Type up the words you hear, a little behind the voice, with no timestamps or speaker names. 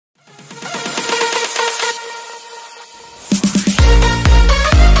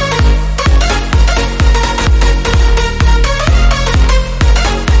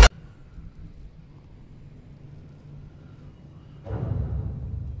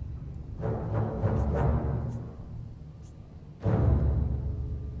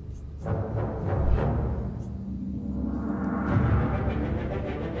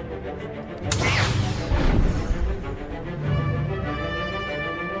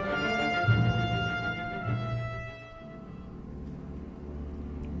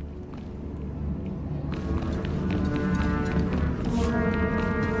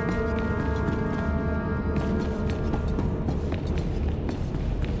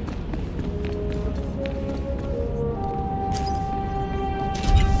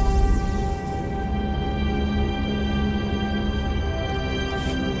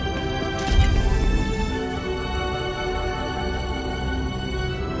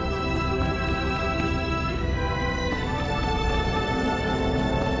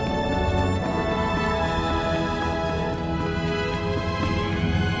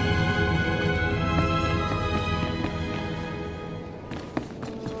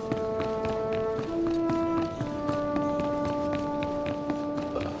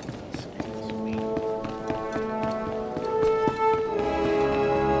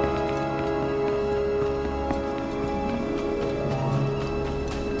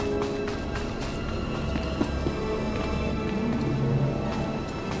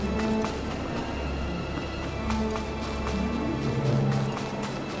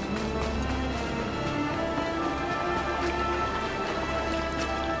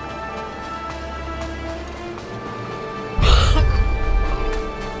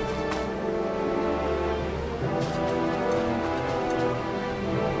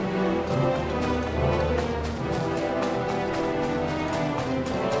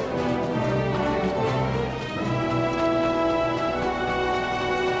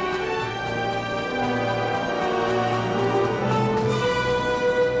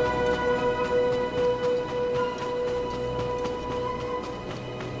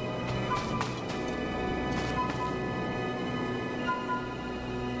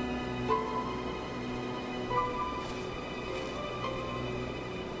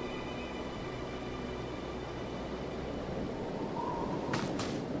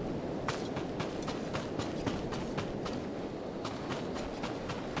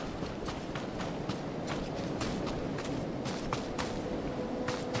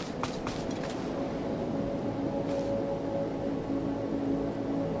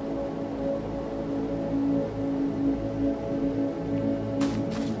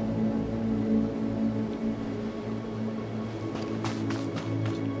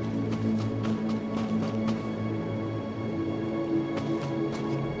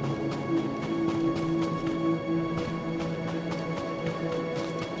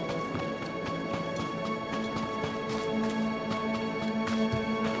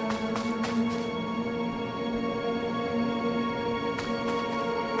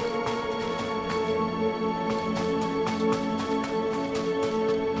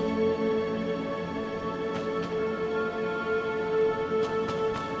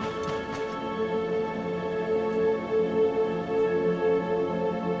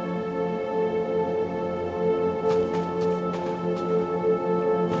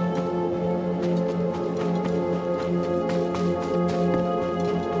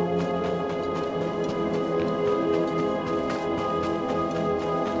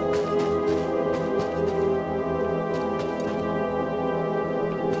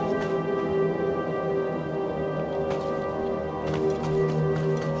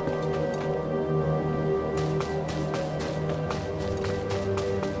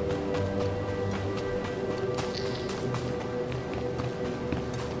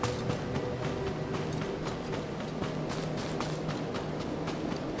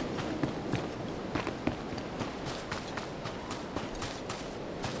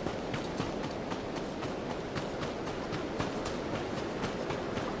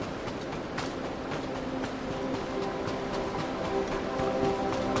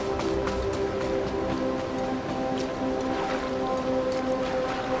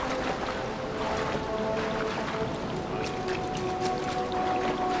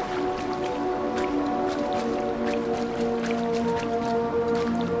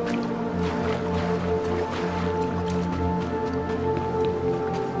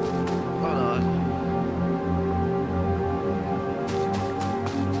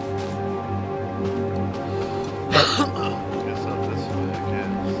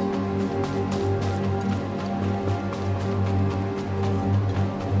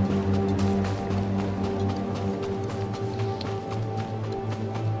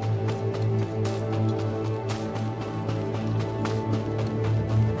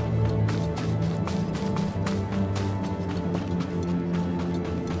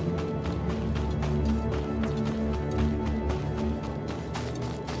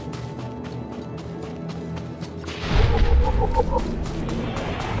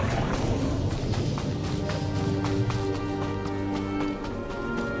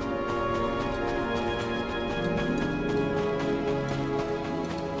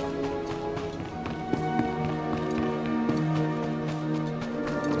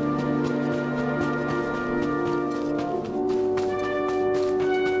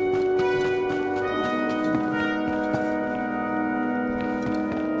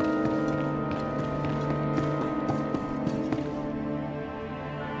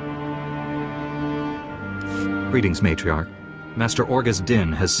Greetings, Matriarch. Master Orgus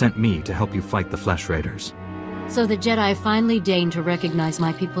Din has sent me to help you fight the Flesh Raiders. So the Jedi finally deigned to recognize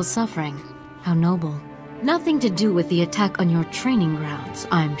my people's suffering. How noble. Nothing to do with the attack on your training grounds,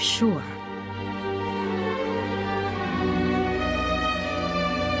 I'm sure.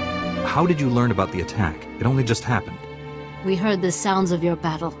 How did you learn about the attack? It only just happened. We heard the sounds of your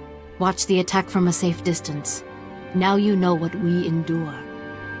battle. Watched the attack from a safe distance. Now you know what we endure.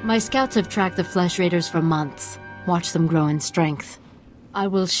 My scouts have tracked the Flesh Raiders for months. Watched them grow in strength. I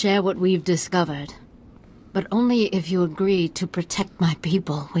will share what we've discovered. But only if you agree to protect my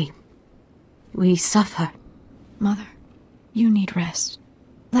people. We suffer. Mother, you need rest.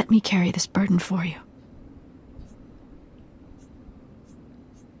 Let me carry this burden for you.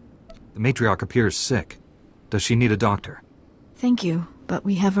 The Matriarch appears sick. Does she need a doctor? Thank you, but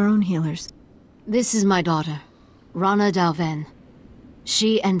we have our own healers. This is my daughter, Rana Dalven.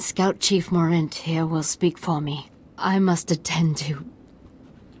 She and Scout Chief Morint here will speak for me. I must attend to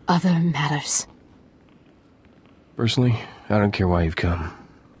other matters. Personally, I don't care why you've come.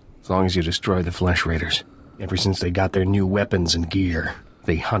 As long as you destroy the Flesh Raiders. Ever since they got their new weapons and gear,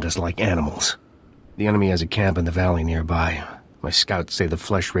 they hunt us like animals. The enemy has a camp in the valley nearby. My scouts say the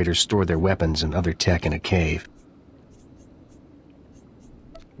Flesh Raiders store their weapons and other tech in a cave.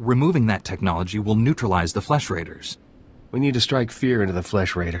 Removing that technology will neutralize the Flesh Raiders. We need to strike fear into the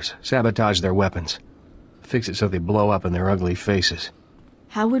Flesh Raiders, sabotage their weapons. Fix it so they blow up in their ugly faces.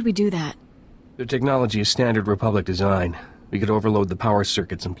 How would we do that? Their technology is standard Republic design. We could overload the power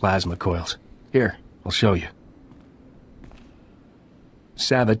circuits and plasma coils. Here, I'll show you.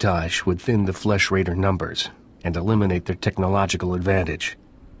 Sabotage would thin the Flesh Raider numbers and eliminate their technological advantage.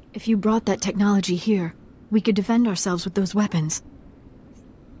 If you brought that technology here, we could defend ourselves with those weapons.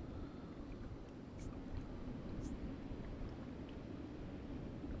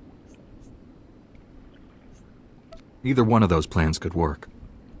 Either one of those plans could work.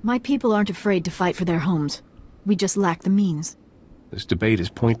 My people aren't afraid to fight for their homes. We just lack the means. This debate is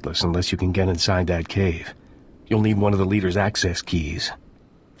pointless unless you can get inside that cave. You'll need one of the leader's access keys.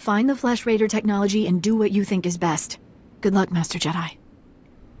 Find the Flesh Raider technology and do what you think is best. Good luck, Master Jedi.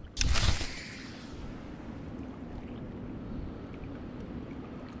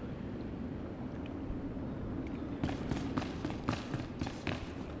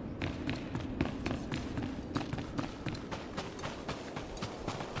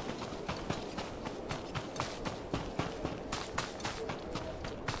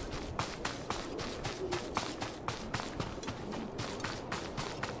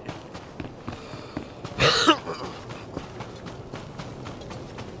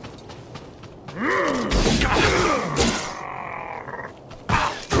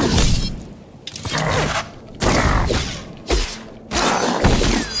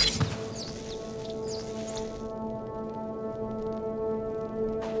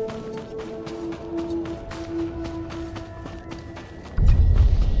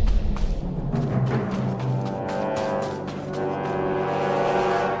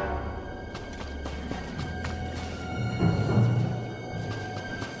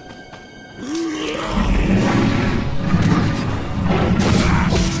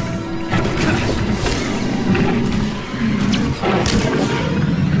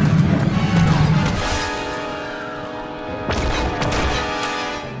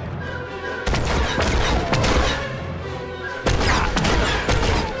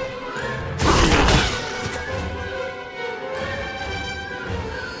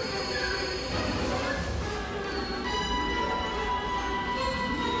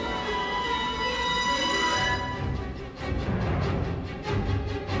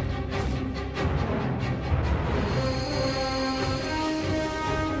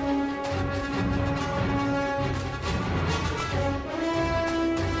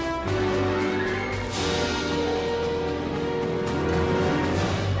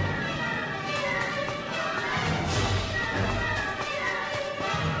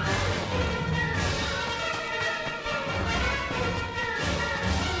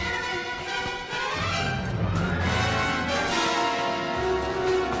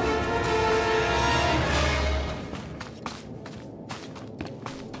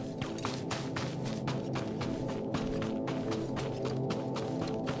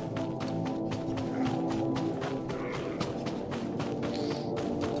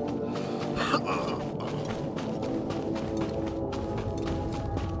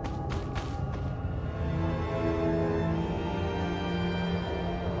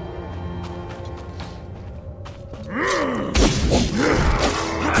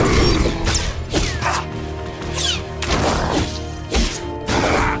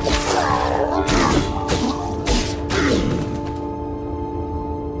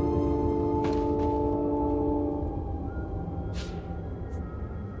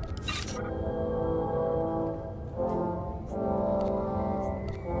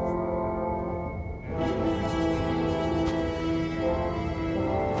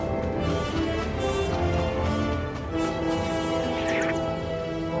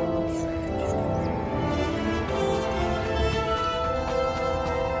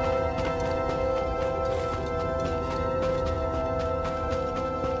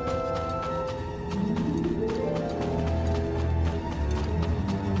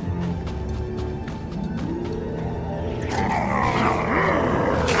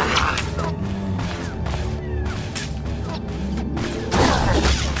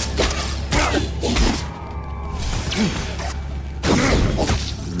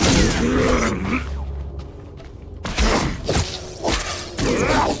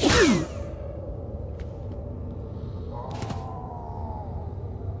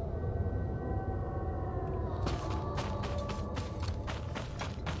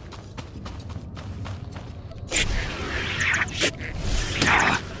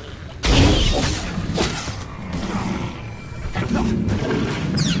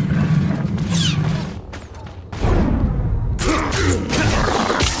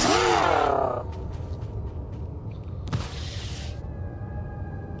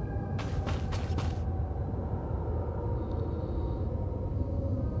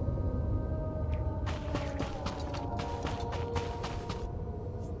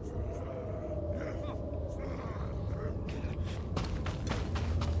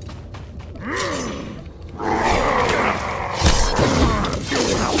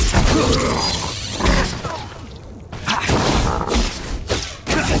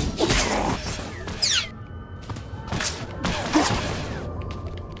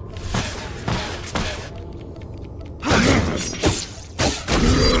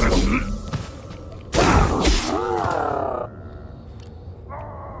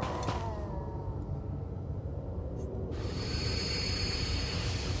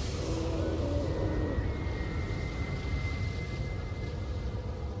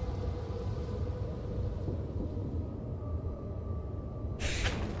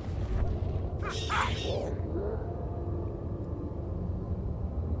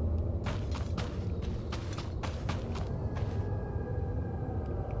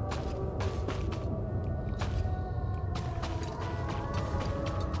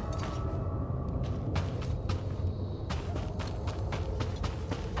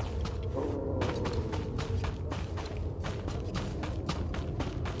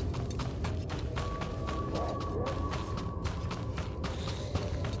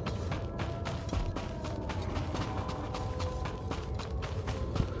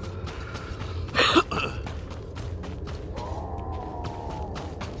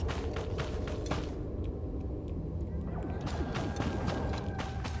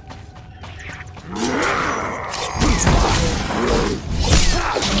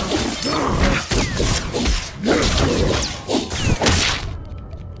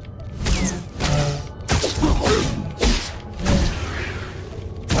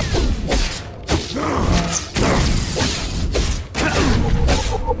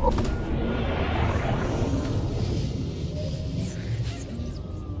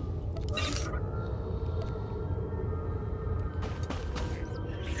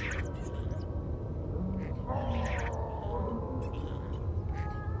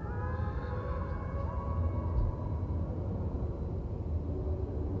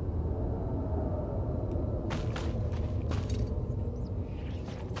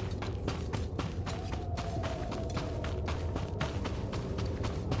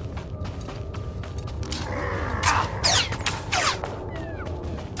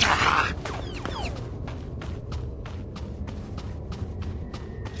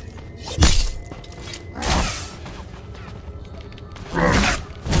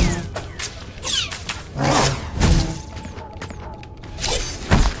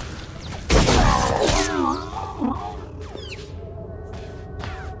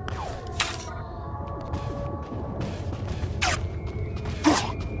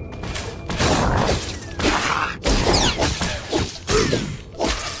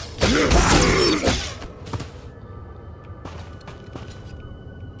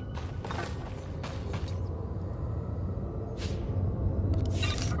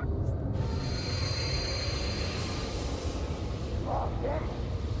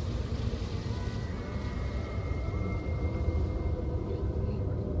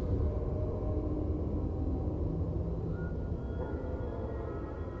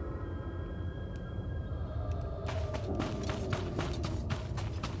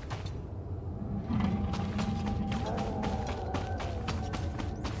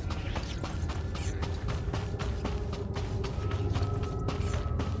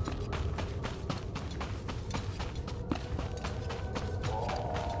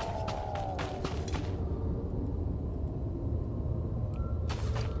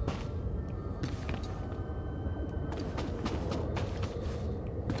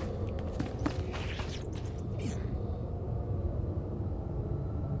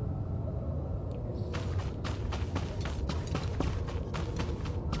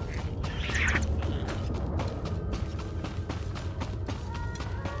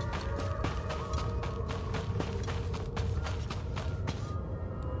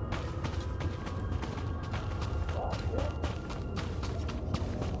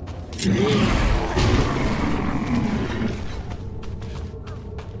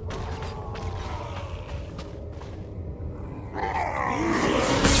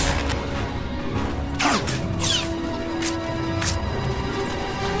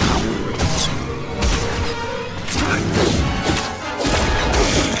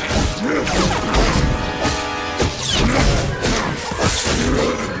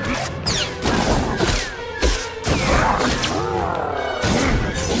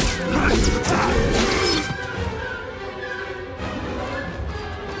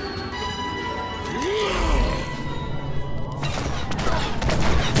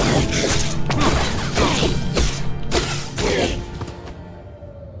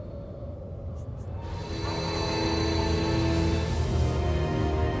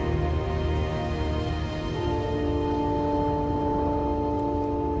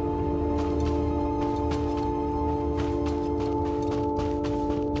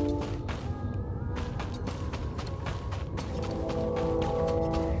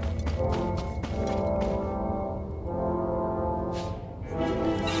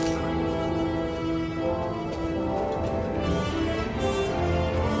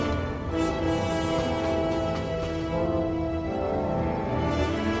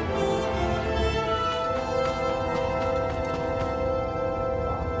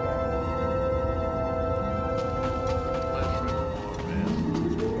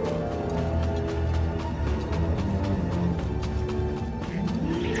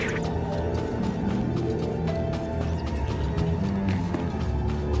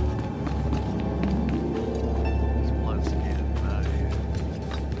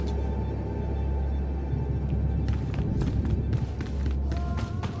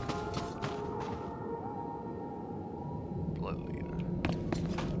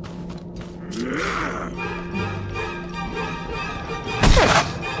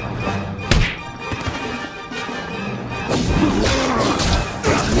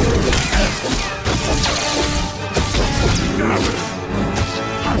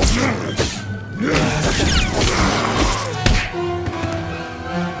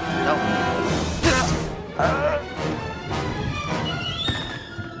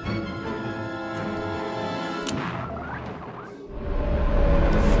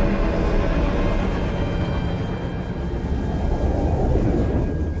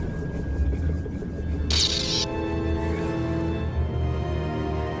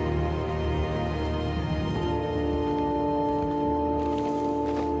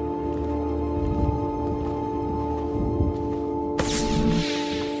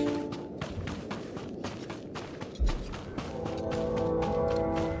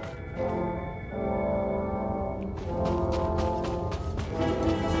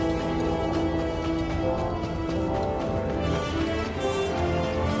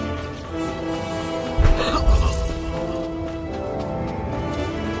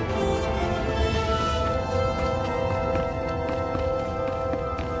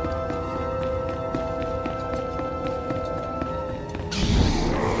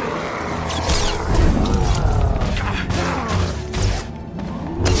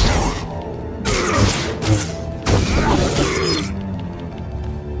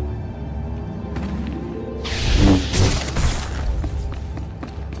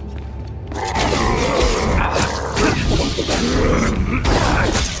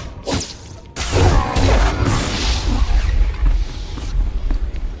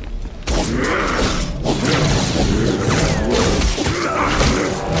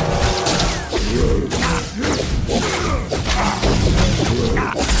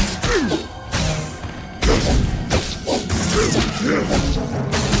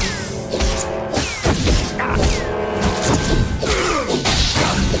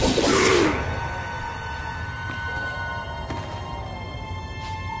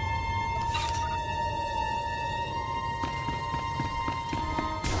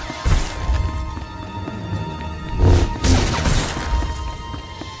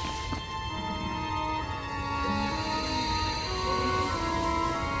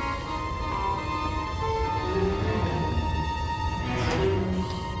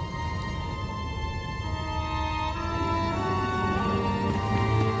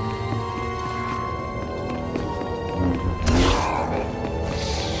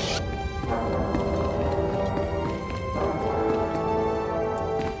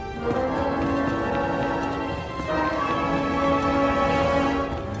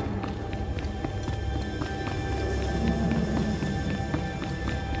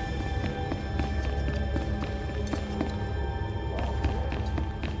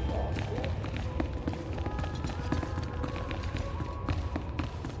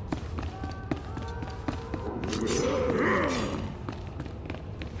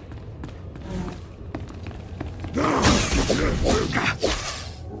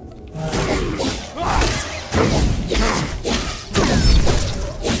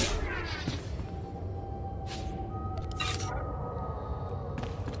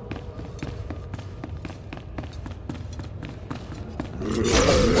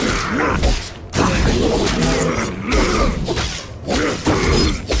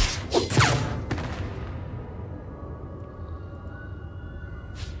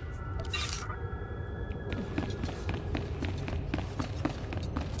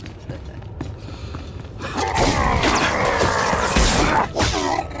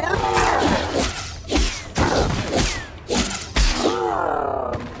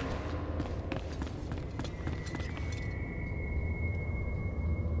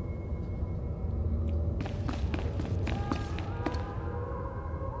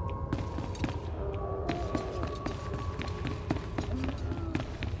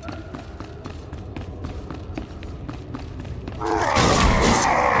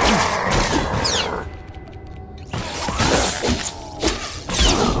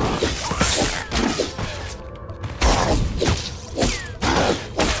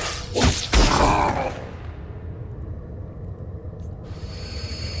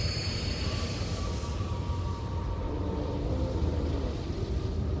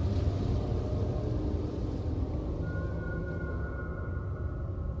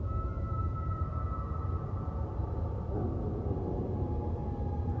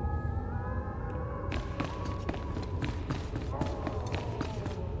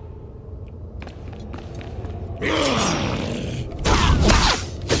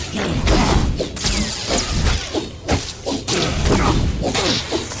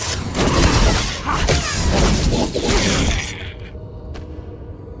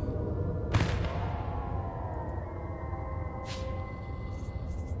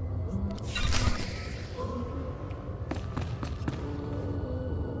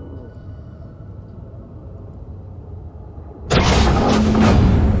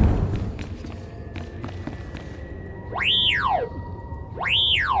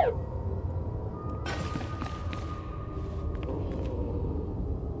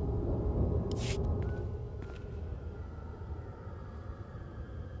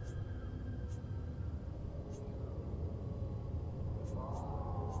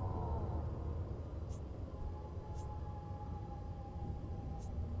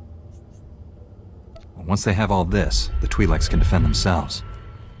 Once they have all this, the Twi'leks can defend themselves.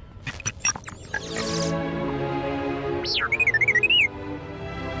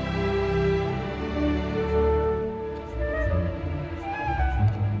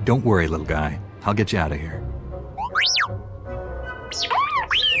 Don't worry, little guy. I'll get you out of here.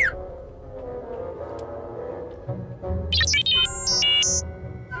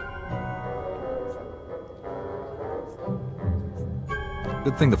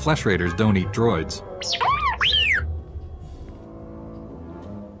 Good thing the Flesh Raiders don't eat droids.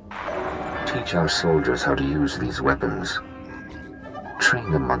 Teach our soldiers how to use these weapons.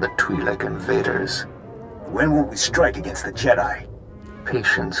 Train them on the Twi'lek invaders. When will we strike against the Jedi?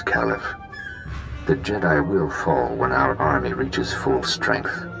 Patience, Caliph. The Jedi will fall when our army reaches full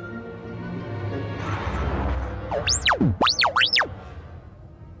strength.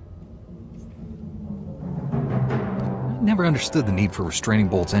 I never understood the need for restraining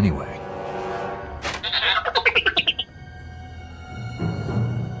bolts anyway.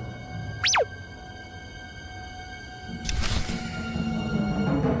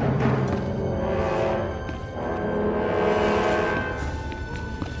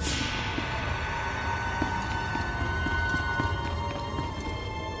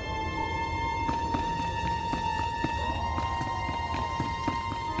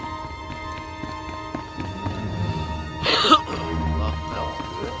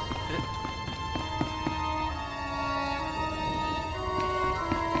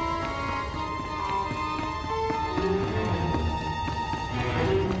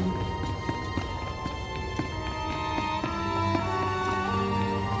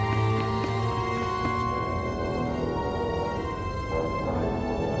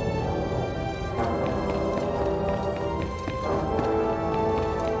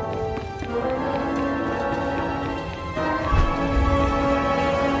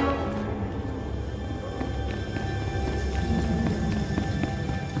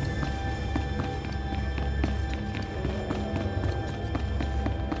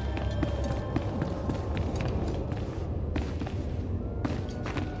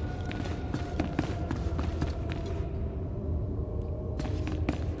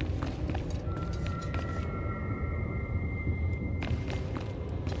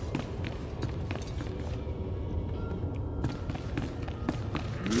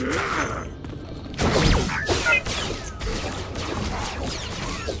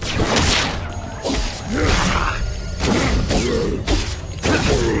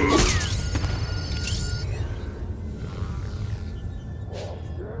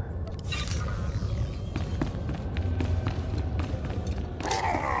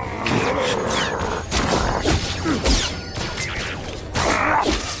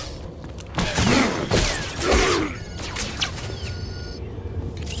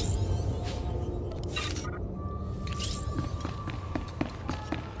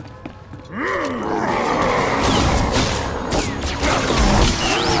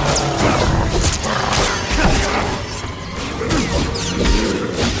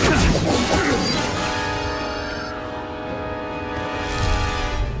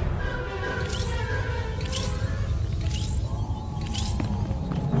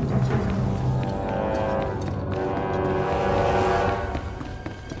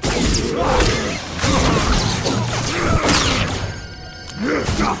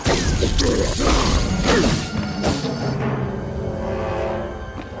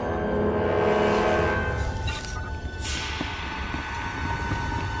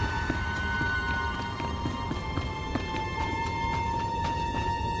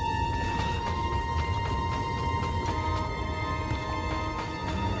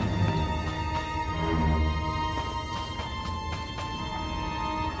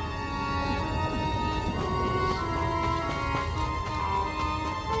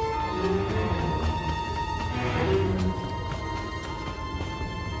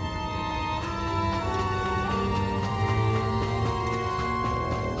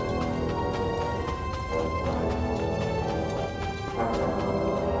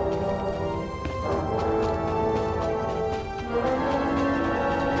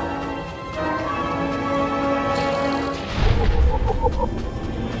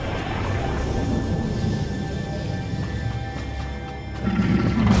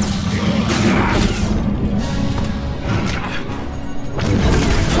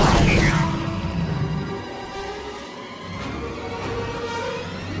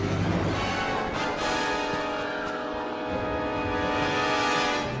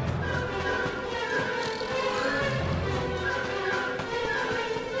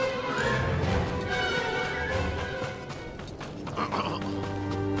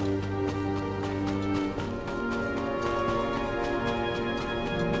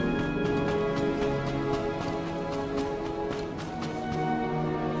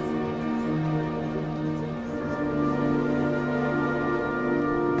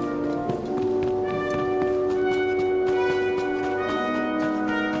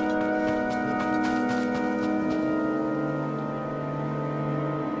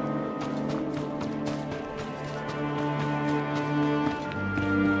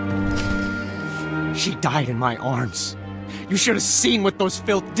 She died in my arms. You should have seen what those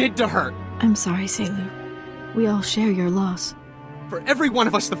filth did to her. I'm sorry, Selu. We all share your loss. For every one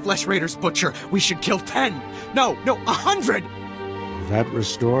of us the Flesh Raiders butcher, we should kill 10. No, 100! Will that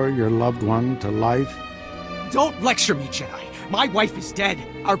restore your loved one to life? Don't lecture me, Jedi. My wife is dead.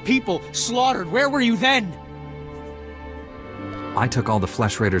 Our people slaughtered. Where were you then? I took all the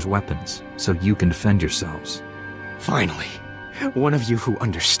Flesh Raiders' weapons, so you can defend yourselves. Finally, one of you who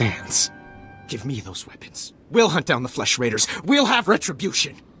understands. Give me those weapons. We'll hunt down the Flesh Raiders. We'll have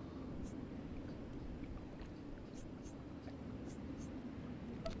retribution.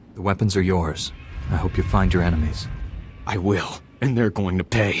 The weapons are yours. I hope you find your enemies. I will, and they're going to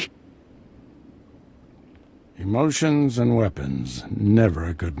pay. Emotions and weapons, never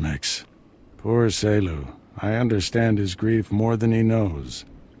a good mix. Poor Selu. I understand his grief more than he knows.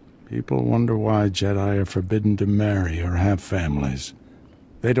 People wonder why Jedi are forbidden to marry or have families.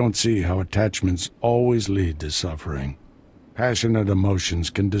 They don't see how attachments always lead to suffering. Passionate emotions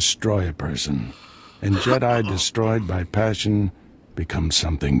can destroy a person, and Jedi destroyed by passion become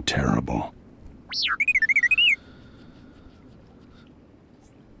something terrible.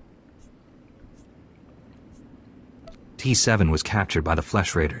 T7 was captured by the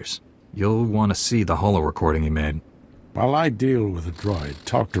Flesh Raiders. You'll want to see the holo recording he made. While I deal with the droid,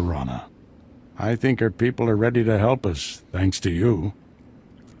 talk to Rana. I think her people are ready to help us, thanks to you.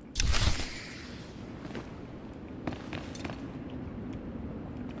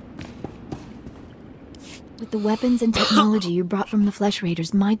 With the weapons and technology you brought from the Flesh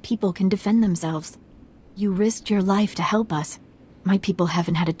Raiders, my people can defend themselves. You risked your life to help us. My people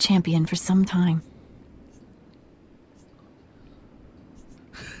haven't had a champion for some time.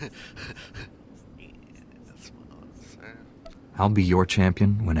 I'll be your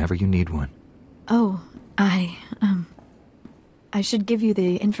champion whenever you need one. Oh, I should give you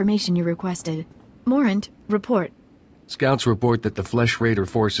the information you requested. Morant, report. Scouts report that the Flesh Raider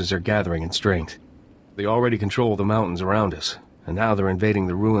forces are gathering in strength. They already control the mountains around us, and now they're invading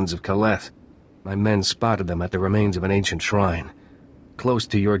the ruins of Kaleth. My men spotted them at the remains of an ancient shrine, close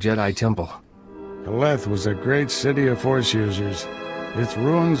to your Jedi temple. Kaleth was a great city of Force users. Its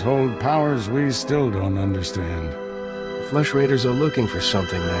ruins hold powers we still don't understand. The Flesh Raiders are looking for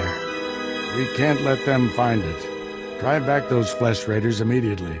something there. We can't let them find it. Drive back those Flesh Raiders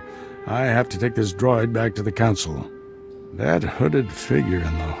immediately. I have to take this droid back to the Council. That hooded figure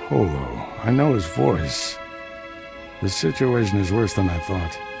in the holo, I know his voice. The situation is worse than I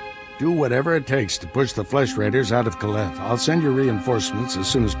thought. Do whatever it takes to push the Flesh Raiders out of Kaleth. I'll send you reinforcements as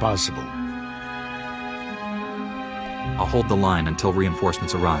soon as possible. I'll hold the line until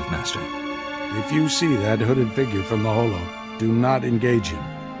reinforcements arrive, Master. If you see that hooded figure from the holo, do not engage him.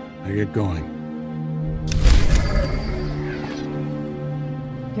 Now get going.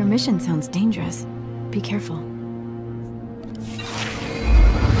 Your mission sounds dangerous. Be careful.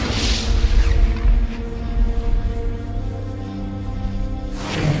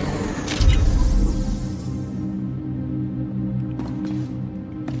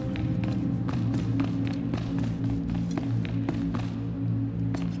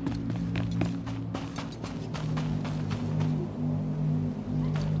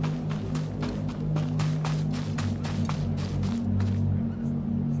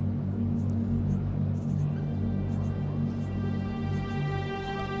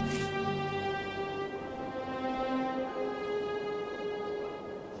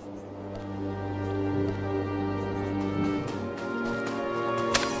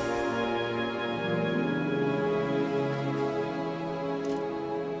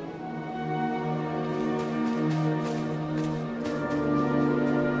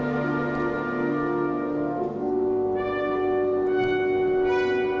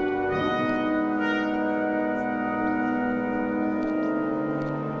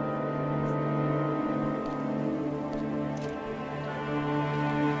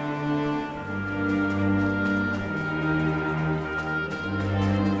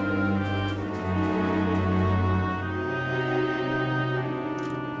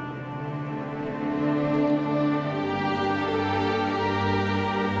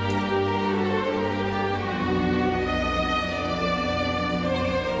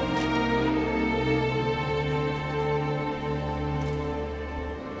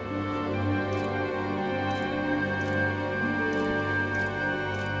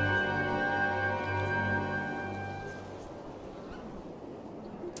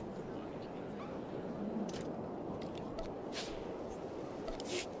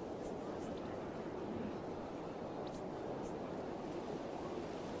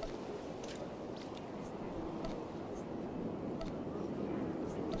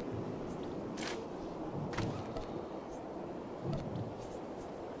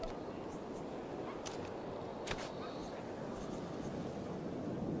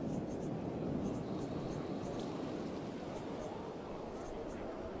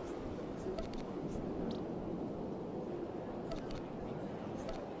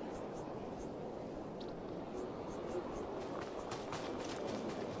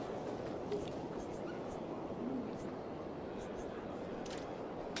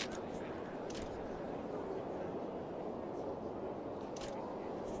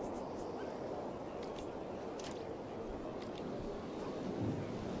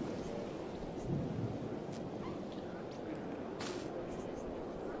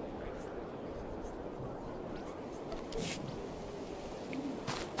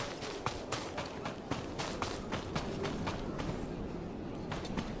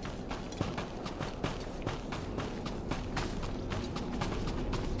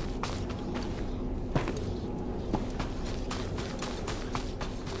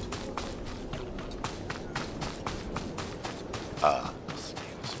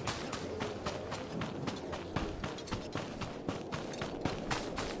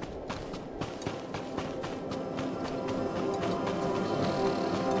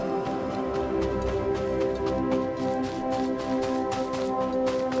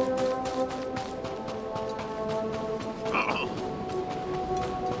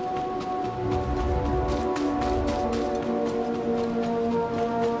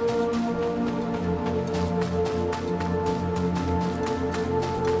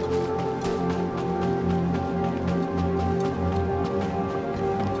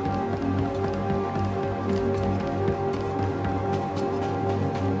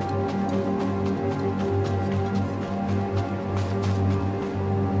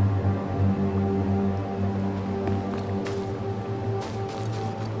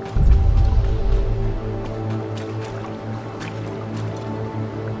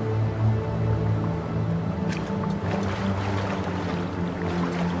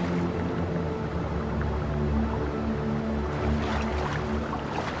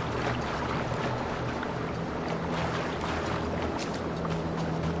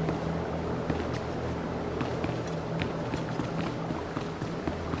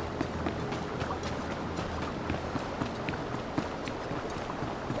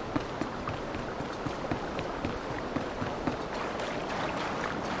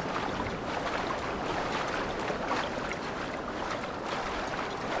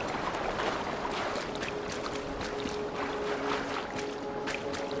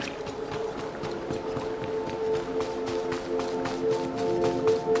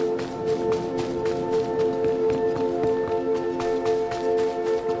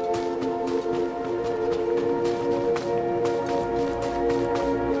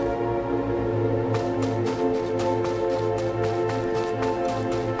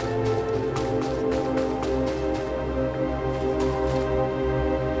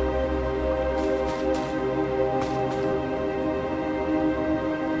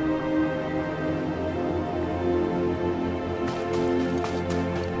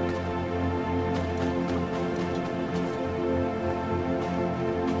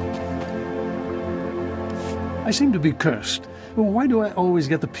 I seem to be cursed. Why do I always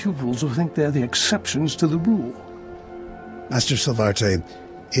get the pupils who think they're the exceptions to the rule? Master Silvarte,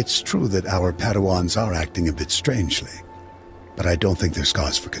 it's true that our Padawans are acting a bit strangely, but I don't think there's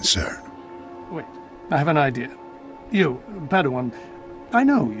cause for concern. Wait, I have an idea. You, Padawan, I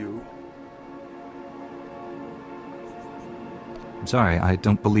know you. I'm sorry, I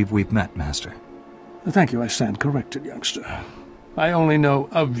don't believe we've met, Master. Thank you, I stand corrected, youngster. I only know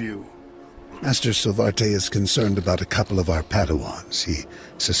of you. Master Silvarte is concerned about a couple of our Padawans. He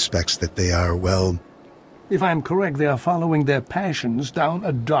suspects that they are, well... If I'm correct, they are following their passions down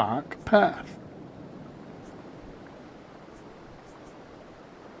a dark path.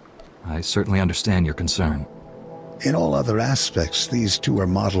 I certainly understand your concern. In all other aspects, these two are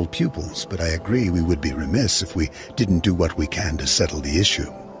model pupils, but I agree we would be remiss if we didn't do what we can to settle the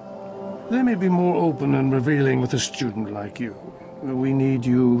issue. They may be more open and revealing with a student like you. We need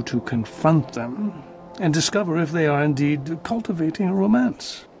you to confront them and discover if they are indeed cultivating a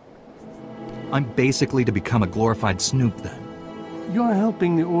romance. I'm basically to become a glorified snoop, then? You're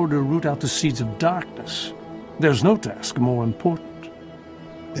helping the Order root out the seeds of darkness. There's no task more important.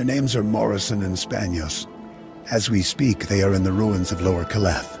 Their names are Morrison and Spanios. As we speak, they are in the ruins of Lower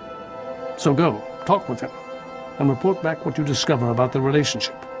Caleth. So go, talk with them, and report back what you discover about the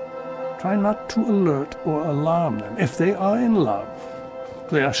relationship. Try not to alert or alarm them. If they are in love,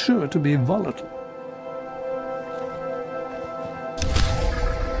 they are sure to be volatile.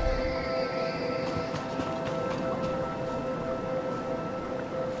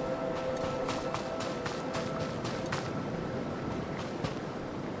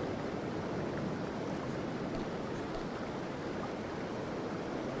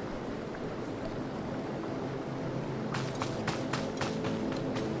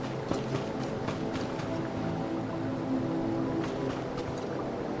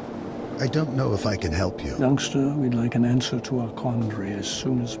 I don't know if I can help you. Youngster, we'd like an answer to our quandary as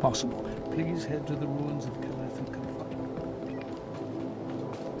soon as possible. Please head to the ruins of Caleth and confront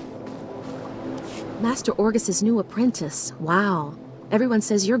them. Master Orgus's new apprentice. Wow. Everyone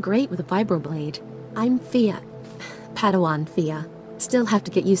says you're great with a vibroblade. I'm Fia. Padawan Fia. Still have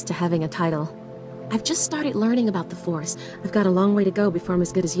to get used to having a title. I've just started learning about the Force. I've got a long way to go before I'm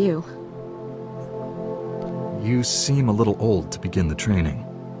as good as you. You seem a little old to begin the training.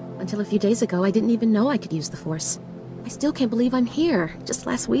 Until a few days ago, I didn't even know I could use the Force. I still can't believe I'm here. Just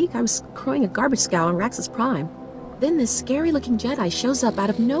last week, I was crowing a garbage scow on Raxus Prime. Then this scary-looking Jedi shows up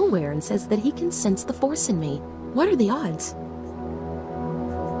out of nowhere and says that he can sense the Force in me. What are the odds?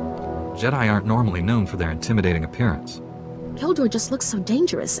 Jedi aren't normally known for their intimidating appearance. Keldor just looks so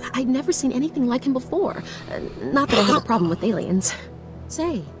dangerous. I'd never seen anything like him before. Not that I have a problem with aliens.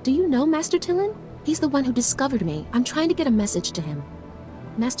 Say, do you know Master Tillin? He's the one who discovered me. I'm trying to get a message to him.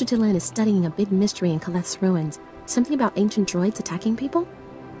 Master Tillin is studying a big mystery in Caleth's ruins. Something about ancient droids attacking people?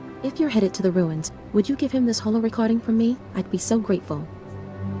 If you're headed to the ruins, would you give him this holo recording from me? I'd be so grateful.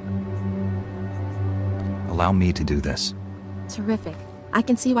 Allow me to do this. Terrific. I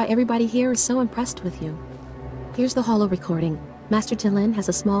can see why everybody here is so impressed with you. Here's the holo recording. Master Tillin has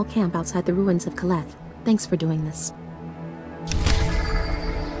a small camp outside the ruins of Caleth. Thanks for doing this.